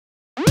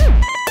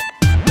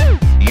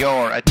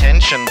Your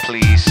attention,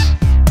 please.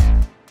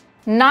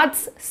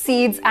 Nuts,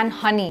 seeds and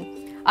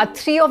honey are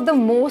three of the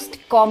most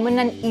common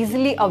and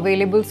easily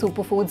available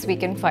superfoods we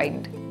can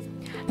find.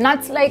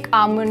 Nuts like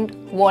almond,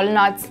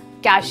 walnuts,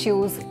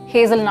 cashews,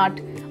 hazelnut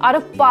are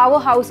a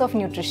powerhouse of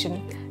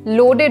nutrition,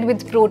 loaded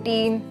with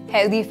protein,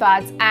 healthy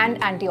fats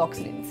and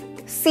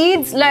antioxidants.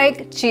 Seeds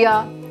like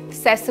chia,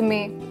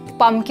 sesame,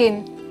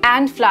 pumpkin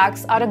and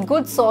flax are a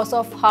good source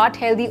of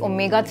heart-healthy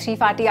omega-3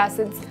 fatty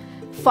acids,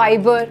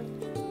 fiber,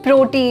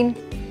 protein,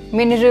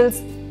 minerals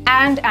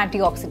and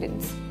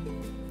antioxidants.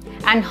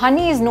 And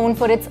honey is known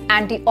for its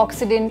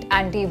antioxidant,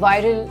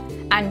 antiviral,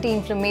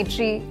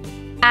 anti-inflammatory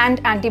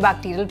and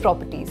antibacterial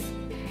properties.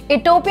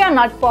 Eatopia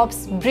Nut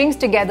Pops brings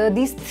together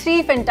these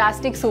three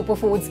fantastic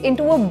superfoods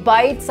into a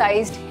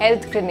bite-sized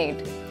health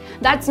grenade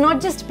that's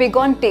not just big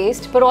on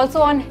taste but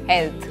also on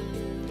health.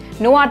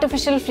 No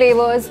artificial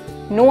flavors,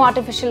 no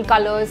artificial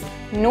colors,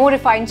 no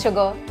refined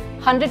sugar,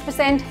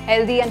 100%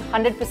 healthy and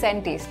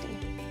 100% tasty.